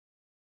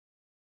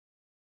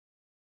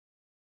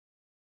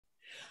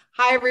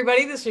Hi,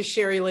 everybody. This is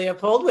Sherry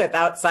Leopold with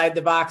Outside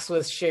the Box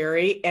with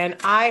Sherry, and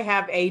I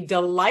have a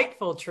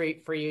delightful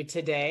treat for you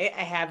today.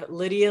 I have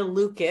Lydia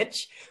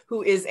Lukic,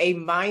 who is a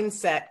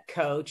mindset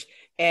coach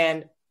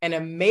and an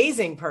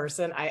amazing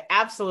person. I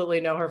absolutely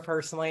know her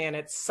personally, and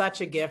it's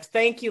such a gift.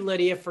 Thank you,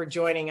 Lydia, for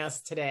joining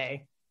us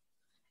today.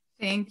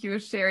 Thank you,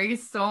 Sherry.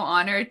 So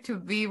honored to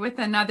be with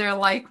another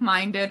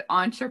like-minded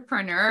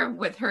entrepreneur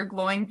with her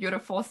glowing,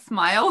 beautiful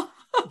smile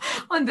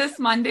on this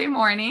Monday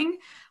morning.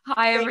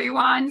 Hi, Thank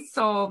everyone.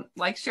 So,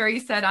 like Sherry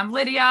said, I'm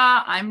Lydia.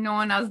 I'm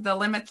known as the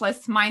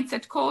Limitless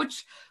Mindset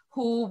Coach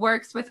who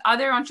works with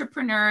other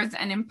entrepreneurs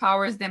and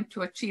empowers them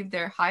to achieve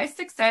their highest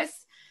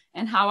success.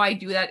 And how I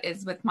do that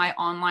is with my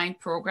online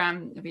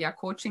program via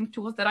coaching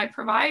tools that I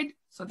provide.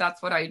 So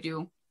that's what I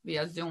do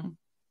via Zoom.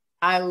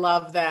 I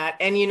love that.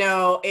 And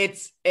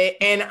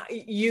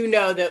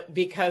that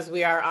because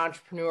we are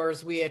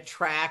entrepreneurs, we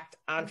attract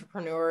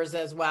entrepreneurs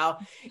as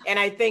well. And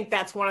I think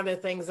that's one of the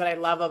things that I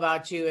love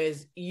about you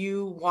is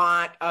you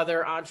want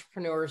other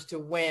entrepreneurs to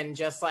win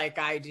just like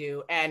I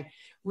do. And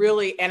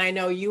really, and I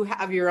know you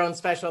have your own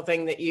special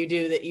thing that you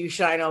do, that you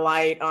shine a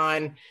light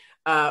on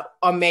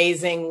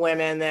amazing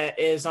women, that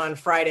is on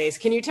Fridays.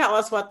 Can you tell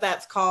us what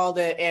that's called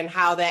and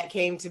how that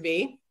came to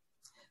be?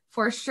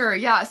 For sure.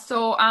 Yeah.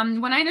 So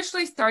when I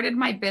initially started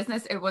my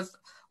business, it was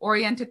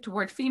oriented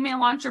toward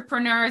female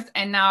entrepreneurs.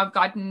 And now I've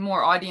gotten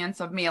more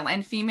audience of male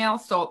and female.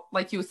 So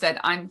like you said,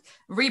 I'm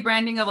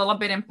rebranding a little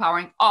bit,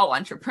 empowering all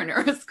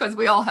entrepreneurs because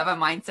we all have a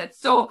mindset.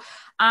 So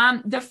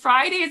the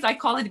Fridays, I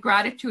call it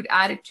gratitude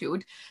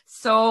attitude.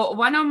 So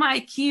one of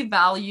my key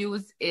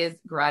values is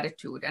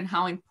gratitude and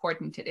how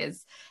important it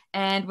is.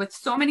 And with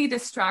so many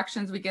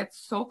distractions, we get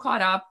so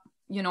caught up,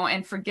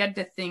 and forget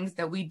the things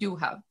that we do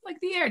have, like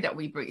the air that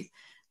we breathe,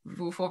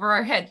 roof over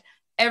our head,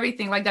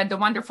 everything like that, the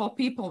wonderful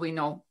people we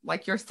know,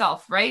 like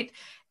yourself, right?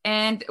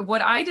 And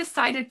what I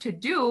decided to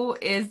do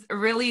is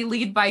really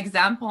lead by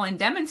example and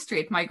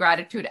demonstrate my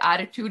gratitude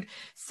attitude.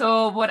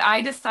 So what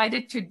I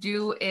decided to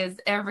do is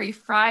every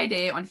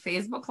Friday on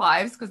Facebook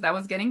Lives, because that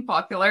was getting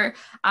popular,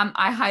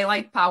 I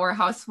highlight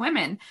powerhouse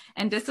women.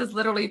 And this is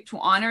literally to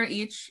honor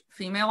each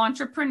female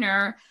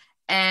entrepreneur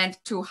and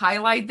to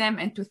highlight them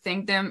and to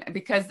thank them,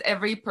 because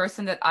every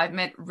person that I've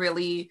met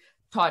really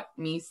taught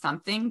me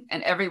something,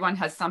 and everyone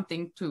has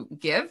something to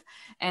give.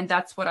 And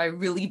that's what I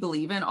really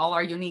believe in, all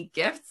our unique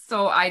gifts.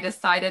 So I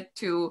decided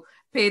to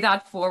pay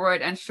that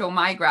forward and show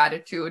my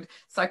gratitude.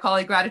 So I call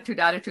it Gratitude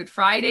Attitude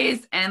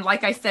Fridays. And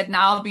like I said,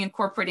 now I'll be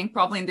incorporating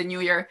probably in the new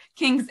year,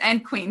 kings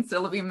and queens. So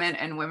it'll be men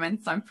and women.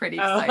 So I'm pretty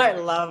excited. Oh, I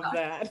love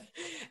that.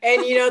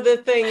 And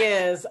the thing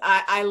is,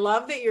 I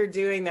love that you're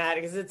doing that,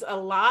 because it's a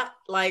lot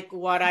like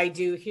what I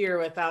do here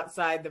with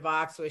Outside the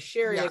Box with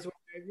Sherry. Yeah. Is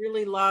I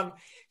really love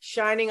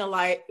shining a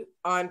light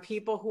on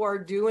people who are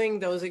doing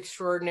those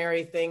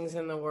extraordinary things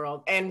in the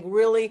world, and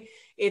really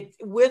it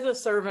with a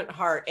servant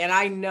heart. And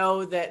I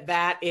know that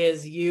that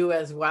is you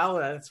as well.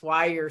 And that's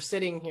why you're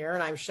sitting here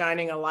and I'm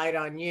shining a light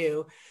on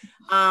you.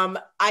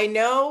 I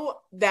know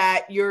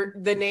that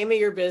the name of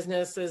your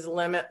business is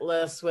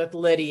Limitless with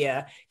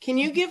Lydia. Can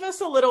you give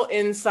us a little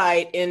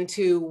insight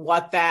into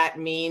what that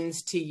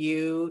means to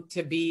you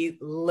to be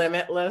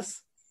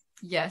limitless?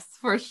 Yes,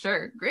 for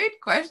sure.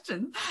 Great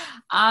question.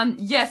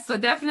 Yes, so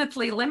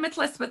definitely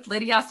Limitless with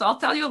Lydia. So I'll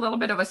tell you a little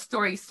bit of a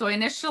story. So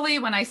initially,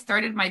 when I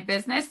started my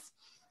business,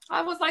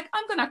 I was like,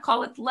 I'm going to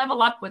call it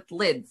Level Up with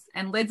Lids.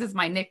 And Lids is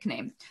my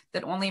nickname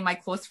that only my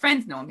close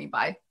friends know me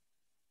by.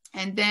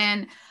 And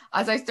then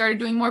as I started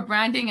doing more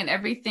branding and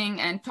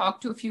everything and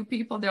talked to a few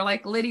people, they're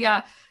like,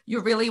 Lydia, you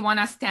really want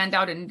to stand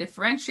out and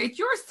differentiate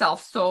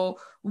yourself. So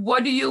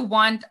what do you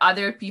want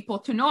other people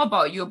to know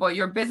about you, about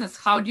your business?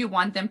 How do you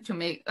want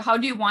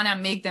to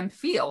make them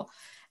feel?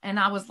 And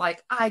I was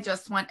like, I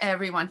just want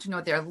everyone to know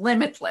they're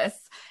limitless.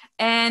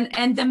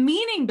 And the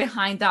meaning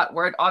behind that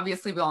word,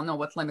 obviously we all know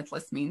what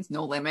limitless means,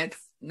 no limits,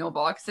 no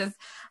boxes.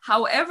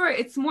 However,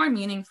 it's more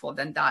meaningful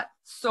than that.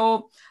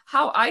 So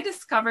how I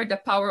discovered the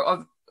power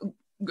of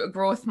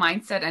growth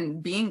mindset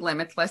and being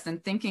limitless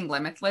and thinking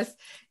limitless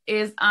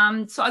is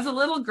so as a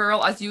little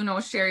girl, as you know,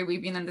 Sherry,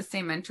 we've been in the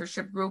same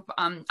mentorship group.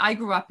 I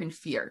grew up in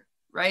fear,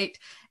 right?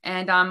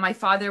 And my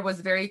father was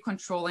very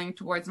controlling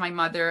towards my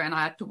mother, and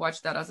I had to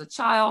watch that as a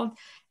child.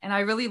 And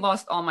I really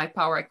lost all my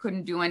power. I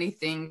couldn't do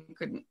anything.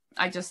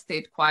 I just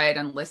stayed quiet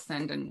and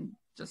listened, and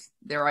just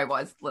there I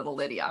was, little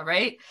Lydia,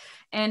 right?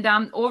 And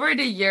over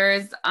the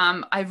years,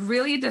 I've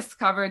really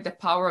discovered the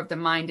power of the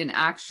mind in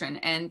action.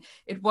 And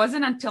it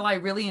wasn't until I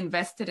really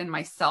invested in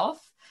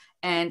myself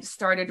and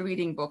started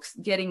reading books,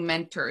 getting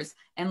mentors,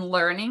 and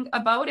learning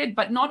about it.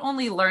 But not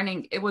only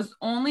learning, it was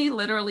only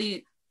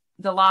literally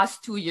the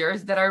last 2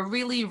 years that I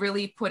really,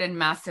 really put in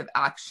massive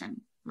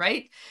action,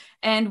 right?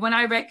 And when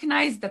I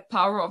recognized the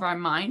power of our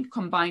mind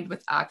combined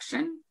with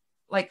action,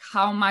 like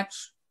how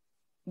much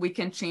we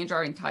can change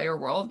our entire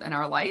world and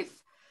our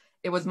life,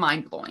 it was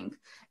mind-blowing.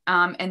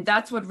 And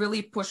that's what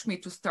really pushed me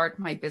to start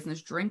my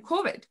business during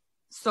COVID.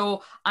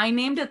 So I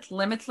named it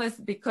Limitless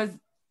because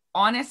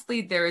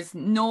honestly, there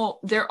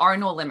are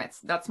no limits.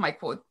 That's my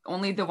quote.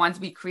 Only the ones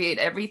we create.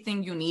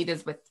 Everything you need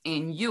is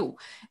within you.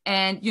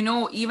 And,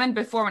 even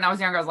before when I was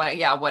younger, I was like,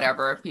 yeah,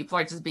 whatever. People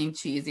are just being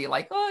cheesy.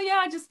 Like, oh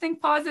yeah, just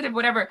think positive,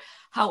 whatever.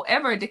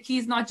 However, the key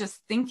is not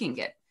just thinking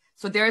it.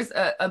 So there's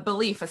a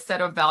belief, a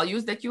set of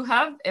values that you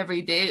have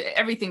every day.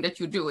 Everything that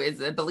you do is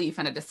a belief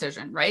and a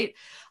decision, right?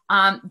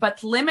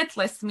 But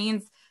limitless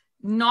means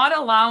not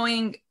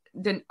allowing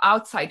the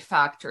outside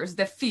factors,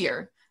 the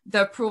fear,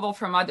 the approval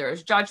from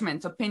others,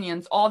 judgments,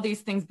 opinions, all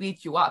these things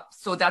beat you up.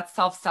 So that's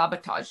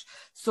self-sabotage.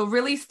 So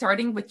really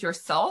starting with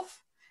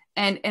yourself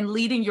and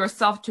leading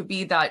yourself to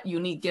be that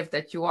unique gift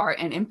that you are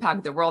and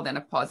impact the world in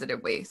a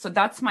positive way. So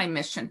that's my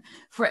mission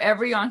for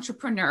every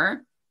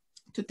entrepreneur,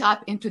 to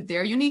tap into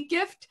their unique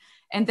gift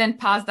and then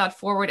pass that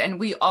forward. And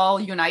we all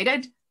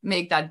united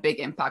make that big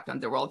impact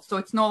on the world. So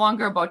it's no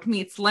longer about me,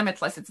 it's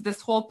limitless. It's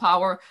this whole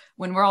power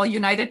when we're all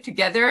united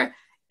together,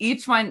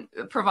 each one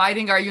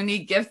providing our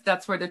unique gifts.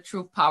 That's where the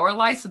true power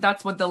lies. So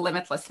that's what the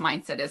limitless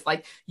mindset is.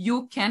 Like,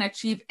 you can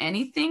achieve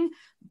anything,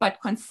 but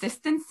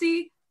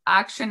consistency,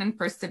 action, and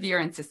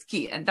perseverance is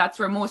key. And that's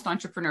where most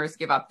entrepreneurs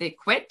give up. They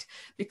quit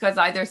because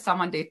either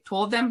they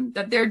told them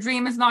that their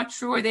dream is not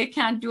true or they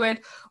can't do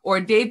it,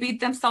 or they beat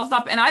themselves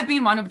up. And I've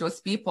been one of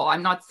those people.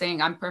 I'm not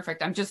saying I'm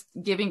perfect. I'm just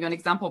giving you an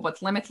example of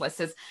what limitless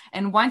is.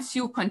 And once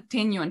you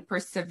continue and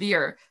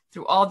persevere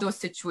through all those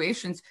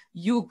situations,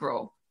 you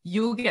grow,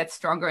 you get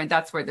stronger. And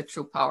that's where the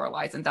true power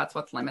lies. And that's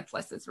what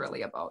limitless is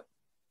really about.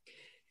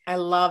 I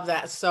love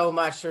that so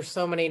much. There's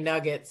so many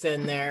nuggets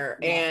in there.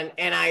 And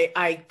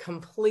I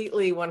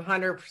completely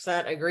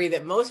 100% agree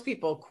that most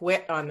people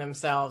quit on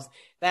themselves.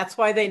 That's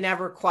why they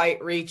never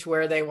quite reach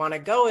where they want to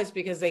go, is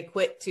because they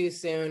quit too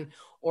soon,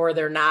 or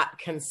they're not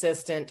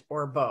consistent,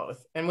 or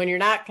both. And when you're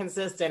not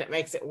consistent, it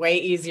makes it way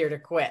easier to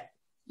quit.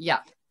 Yeah.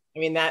 I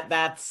mean,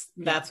 that's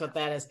what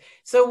that is.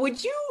 So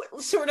would you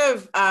sort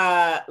of,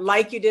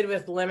 like you did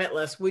with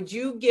Limitless, would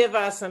you give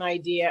us an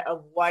idea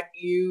of what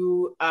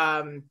you,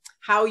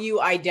 how you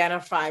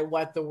identify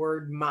what the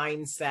word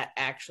mindset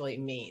actually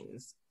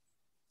means?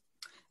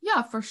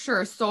 Yeah, for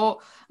sure.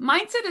 So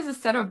mindset is a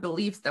set of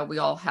beliefs that we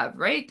all have,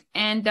 right?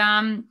 And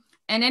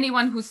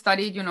anyone who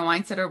studied,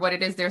 mindset or what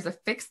it is, there's a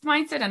fixed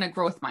mindset and a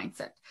growth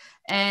mindset.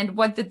 And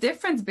what the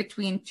difference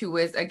between two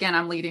is, again,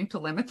 I'm leading to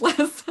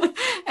limitless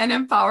and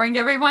empowering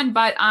everyone.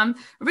 But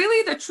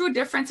really the true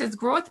difference is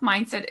growth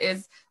mindset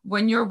is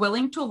when you're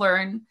willing to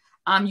learn.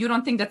 You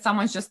don't think that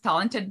someone's just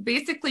talented.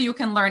 Basically, you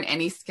can learn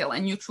any skill,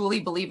 and you truly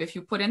believe if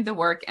you put in the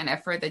work and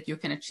effort that you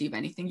can achieve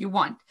anything you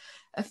want.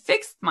 A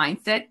fixed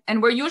mindset,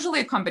 and we're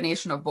usually a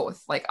combination of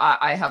both. Like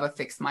I have a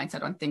fixed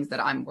mindset on things that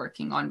I'm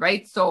working on,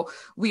 right? So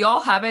we all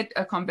have it,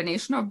 a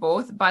combination of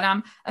both, but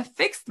a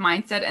fixed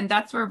mindset, and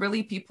that's where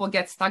really people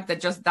get stuck,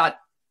 that just that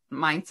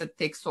mindset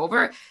takes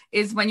over,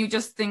 is when you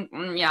just think,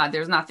 yeah,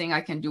 there's nothing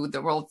I can do.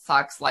 The world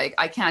sucks. Like,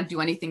 I can't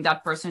do anything.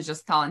 That person's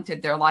just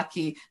talented. They're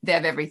lucky. They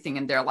have everything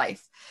in their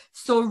life.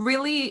 So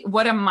really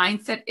what a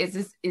mindset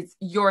is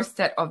your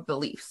set of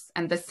beliefs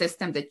and the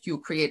system that you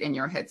create in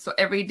your head. So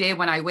every day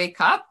when I wake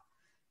up,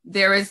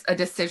 there is a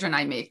decision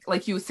I make.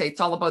 Like you say, it's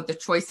all about the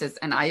choices.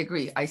 And I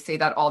agree. I say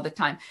that all the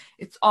time.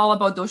 It's all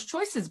about those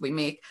choices we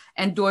make.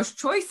 And those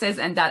choices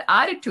and that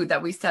attitude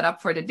that we set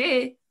up for the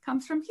day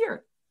comes from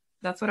here.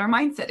 That's what our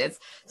mindset is.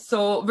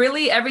 So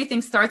really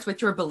everything starts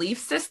with your belief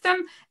system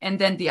and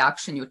then the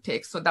action you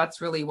take. So that's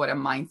really what a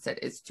mindset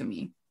is to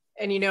me.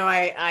 And,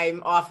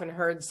 I'm often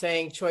heard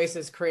saying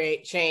choices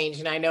create change.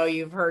 And I know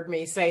you've heard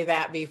me say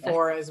that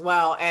before as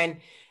well. And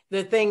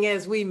the thing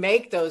is, we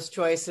make those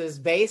choices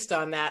based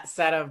on that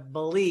set of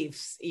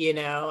beliefs,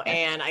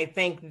 and I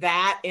think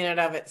that in and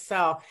of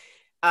itself,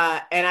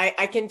 and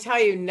I can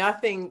tell you,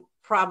 nothing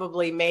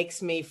probably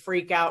makes me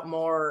freak out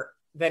more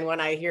than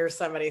when I hear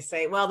somebody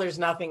say, well, there's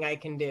nothing I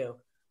can do.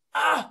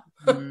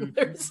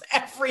 There's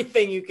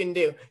everything you can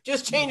do.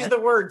 Just change the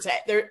words.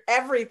 There's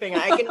everything.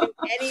 I can do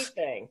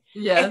anything.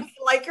 Yes.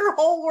 Like your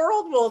whole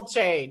world will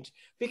change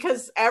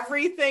because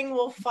everything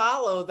will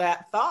follow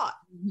that thought,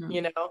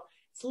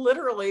 It's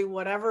literally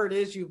whatever it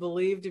is you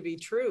believe to be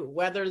true,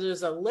 whether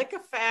there's a lick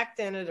of fact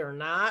in it or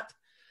not.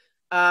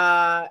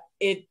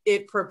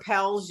 It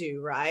propels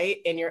you, right?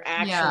 And your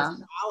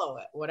actions follow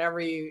it, whatever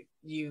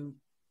you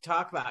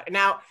talk about.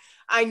 Now,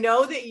 I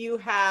know that you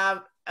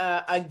have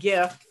a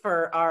gift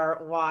for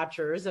our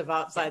watchers of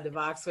Outside the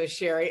Box with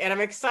Sherry, and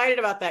I'm excited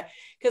about that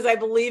because I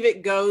believe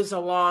it goes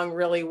along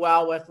really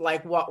well with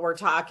like what we're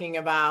talking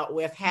about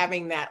with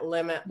having that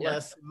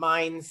limitless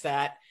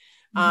mindset.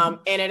 And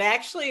it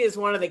actually is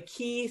one of the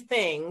key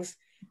things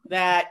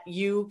that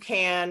you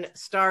can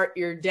start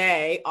your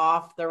day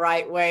off the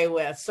right way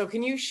with. So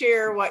can you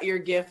share what your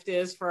gift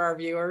is for our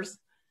viewers?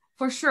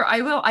 For sure,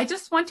 I will. I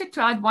just wanted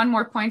to add one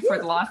more point for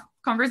the last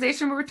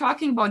conversation. We were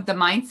talking about the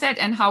mindset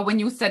and how when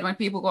you said when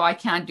people go, I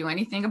can't do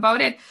anything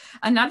about it.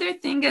 Another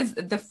thing is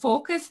the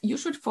focus. You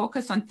should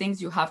focus on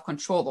things you have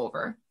control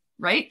over.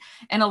 right?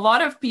 And a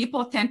lot of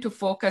people tend to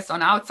focus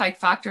on outside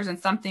factors and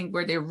something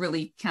where they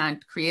really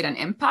can't create an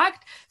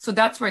impact. So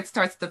that's where it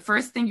starts. The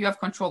first thing you have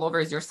control over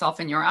is yourself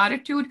and your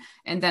attitude,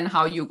 and then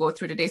how you go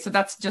through the day. So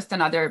that's just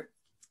another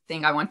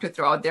thing I want to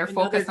throw out there.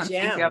 Focus on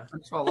things you have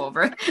control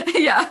over.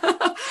 Yeah.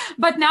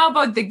 But now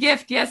about the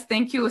gift. Yes,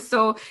 thank you.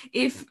 So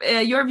if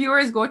your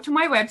viewers go to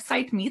my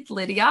website,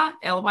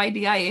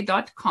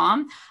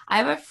 meetlydia.com, I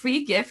have a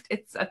free gift.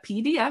 It's a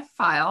PDF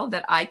file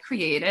that I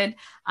created.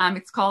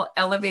 It's called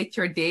Elevate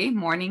Your Day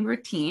Morning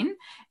Routine.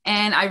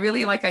 And I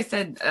really, like I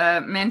said,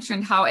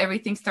 mentioned how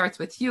everything starts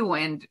with you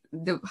and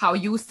how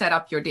you set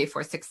up your day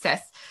for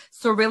success.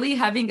 So really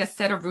having a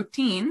set of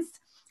routines.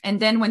 And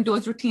then when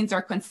those routines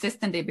are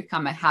consistent, they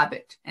become a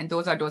habit. And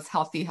those are those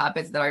healthy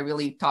habits that I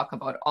really talk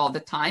about all the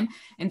time.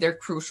 And they're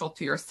crucial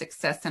to your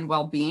success and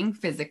well-being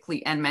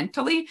physically and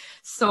mentally.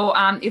 So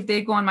if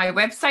they go on my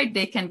website,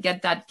 they can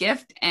get that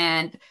gift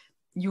and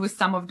use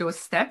some of those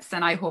steps.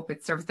 And I hope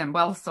it serves them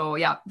well. So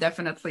yeah,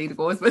 definitely it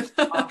goes with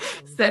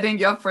setting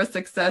you up for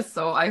success.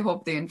 So I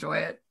hope they enjoy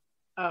it.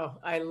 Oh,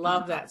 I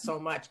love that so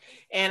much.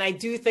 And I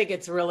do think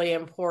it's really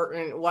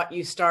important what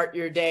you start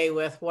your day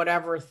with,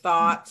 whatever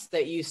thoughts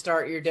that you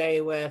start your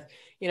day with.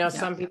 You know,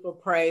 some people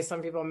pray,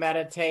 some people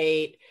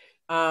meditate.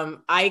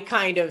 I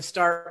kind of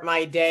start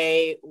my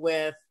day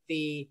with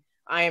I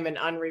am an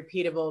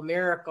unrepeatable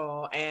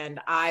miracle,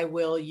 and I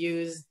will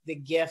use the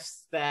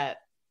gifts that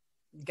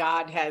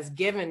God has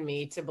given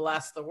me to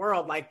bless the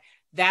world. Like,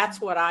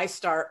 that's what I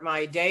start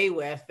my day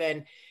with.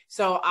 And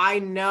so I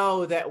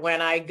know that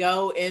when I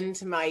go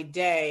into my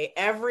day,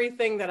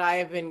 everything that I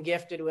have been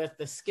gifted with,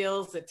 the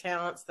skills, the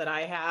talents that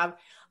I have,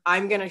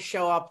 I'm going to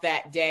show up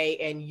that day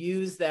and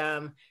use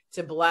them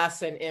to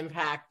bless and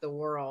impact the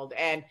world.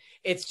 And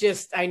it's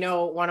just, I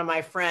know one of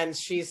my friends,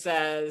 she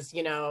says,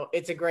 you know,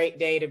 it's a great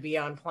day to be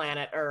on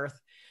planet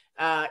Earth.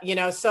 You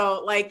know,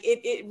 so like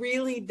it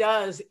really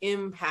does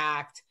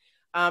impact.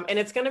 And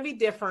it's going to be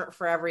different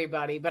for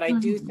everybody, but I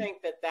do think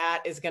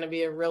that is going to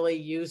be a really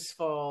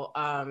useful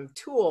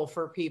tool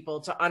for people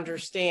to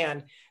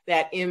understand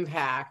that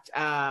impact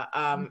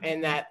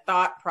and that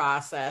thought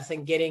process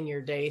and getting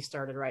your day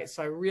started right.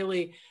 So I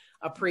really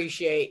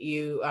appreciate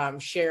you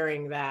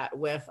sharing that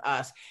with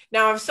us.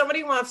 Now, if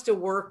somebody wants to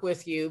work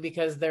with you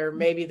because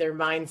maybe their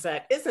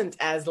mindset isn't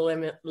as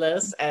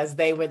limitless as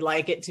they would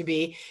like it to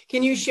be,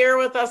 can you share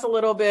with us a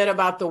little bit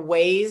about the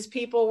ways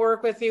people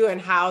work with you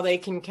and how they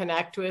can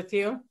connect with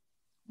you?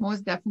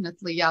 Most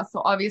definitely. Yeah.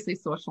 So obviously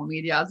social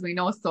media, as we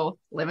know, so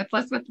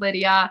Limitless with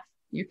Lydia.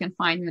 You can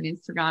find me on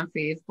Instagram,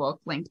 Facebook,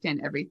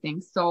 LinkedIn, everything.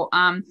 So,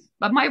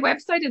 but my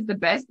website is the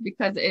best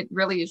because it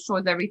really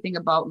shows everything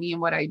about me and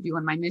what I do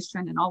and my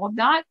mission and all of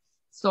that.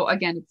 So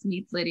again, it's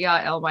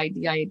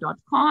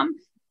meetlydia.com.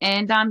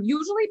 And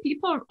usually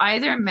people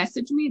either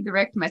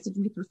direct message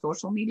me through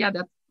social media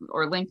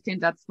or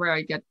LinkedIn. That's where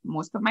I get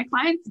most of my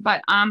clients.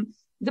 But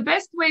the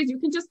best way is you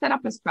can just set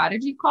up a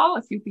strategy call.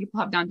 A few people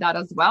have done that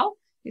as well.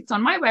 It's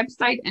on my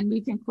website and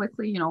we can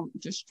quickly,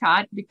 just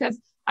chat because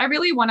I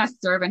really want to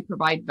serve and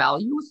provide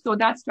value. So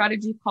that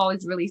strategy call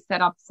is really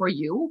set up for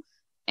you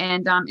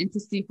and to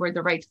see if we're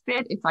the right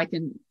fit, if I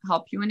can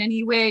help you in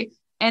any way.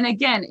 And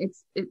again,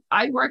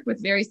 I work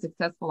with very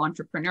successful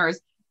entrepreneurs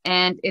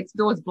and it's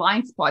those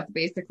blind spots.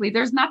 Basically,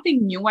 there's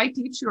nothing new I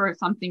teach you or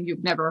something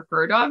you've never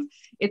heard of.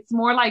 It's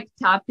more like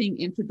tapping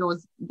into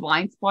those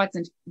blind spots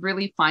and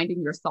really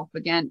finding yourself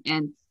again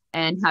and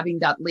having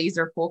that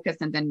laser focus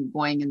and then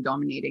going and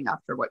dominating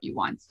after what you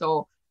want.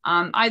 So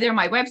either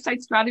my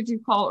website strategy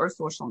call or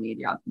social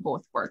media,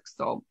 both work.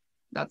 So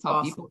that's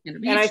how people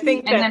can reach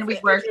me. And then we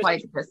work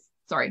like this,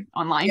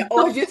 online. Yeah,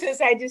 I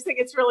just think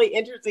it's really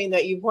interesting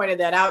that you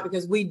pointed that out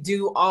because we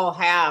do all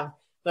have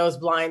those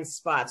blind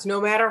spots. No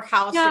matter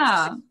how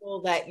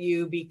successful that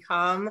you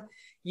become,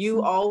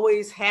 you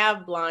always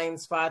have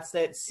blind spots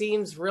that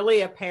seems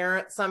really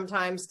apparent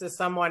sometimes to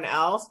someone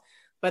else,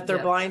 but they're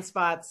blind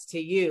spots to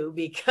you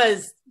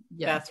because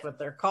that's what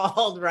they're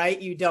called,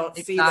 right? You don't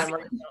see them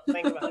or you don't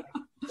think about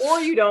them.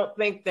 Or you don't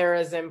think they're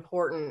as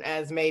important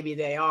as maybe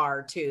they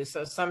are too.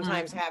 So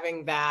sometimes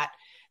having that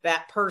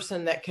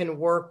person that can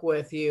work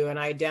with you and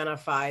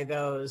identify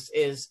those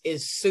is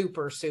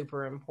super,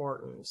 super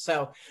important.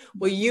 So,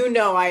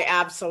 well, I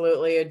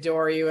absolutely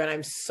adore you. And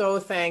I'm so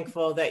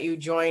thankful that you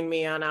joined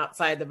me on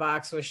Outside the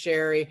Box with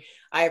Sherry.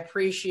 I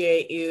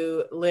appreciate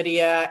you,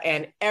 Lydia,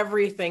 and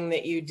everything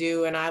that you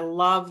do. And I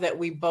love that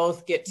we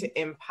both get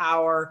to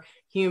empower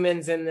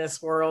humans in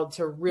this world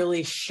to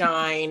really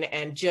shine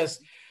and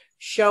just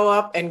show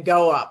up and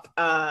go up.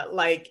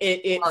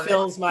 It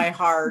fills my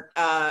heart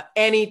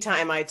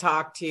anytime I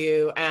talk to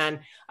you. And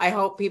I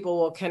hope people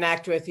will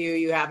connect with you.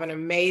 You have an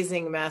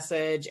amazing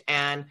message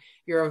and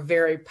you're a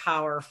very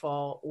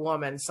powerful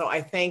woman. So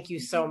I thank you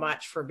so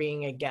much for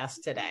being a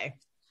guest today.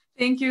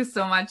 Thank you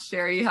so much,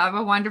 Sherry. Have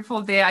a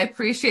wonderful day. I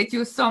appreciate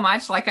you so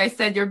much. Like I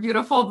said, your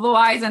beautiful blue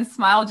eyes and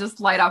smile just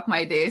light up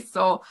my day.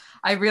 So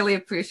I really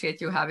appreciate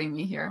you having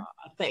me here.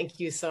 Thank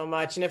you so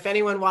much. And if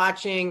anyone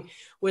watching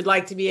would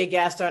like to be a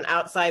guest on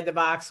Outside the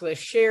Box with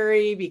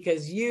Sherry,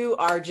 because you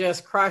are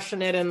just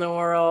crushing it in the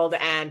world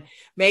and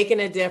making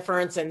a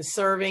difference and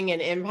serving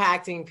and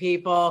impacting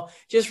people,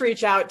 just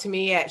reach out to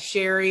me at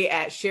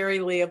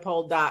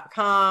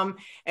sherry@sherryleopold.com,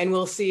 and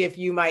we'll see if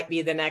you might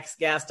be the next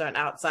guest on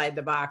Outside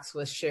the Box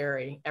with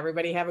Sherry.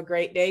 Everybody have a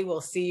great day. We'll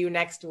see you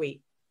next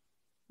week.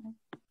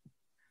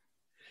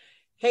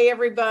 Hey,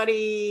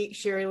 everybody.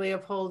 Sherry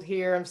Leopold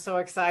here. I'm so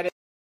excited.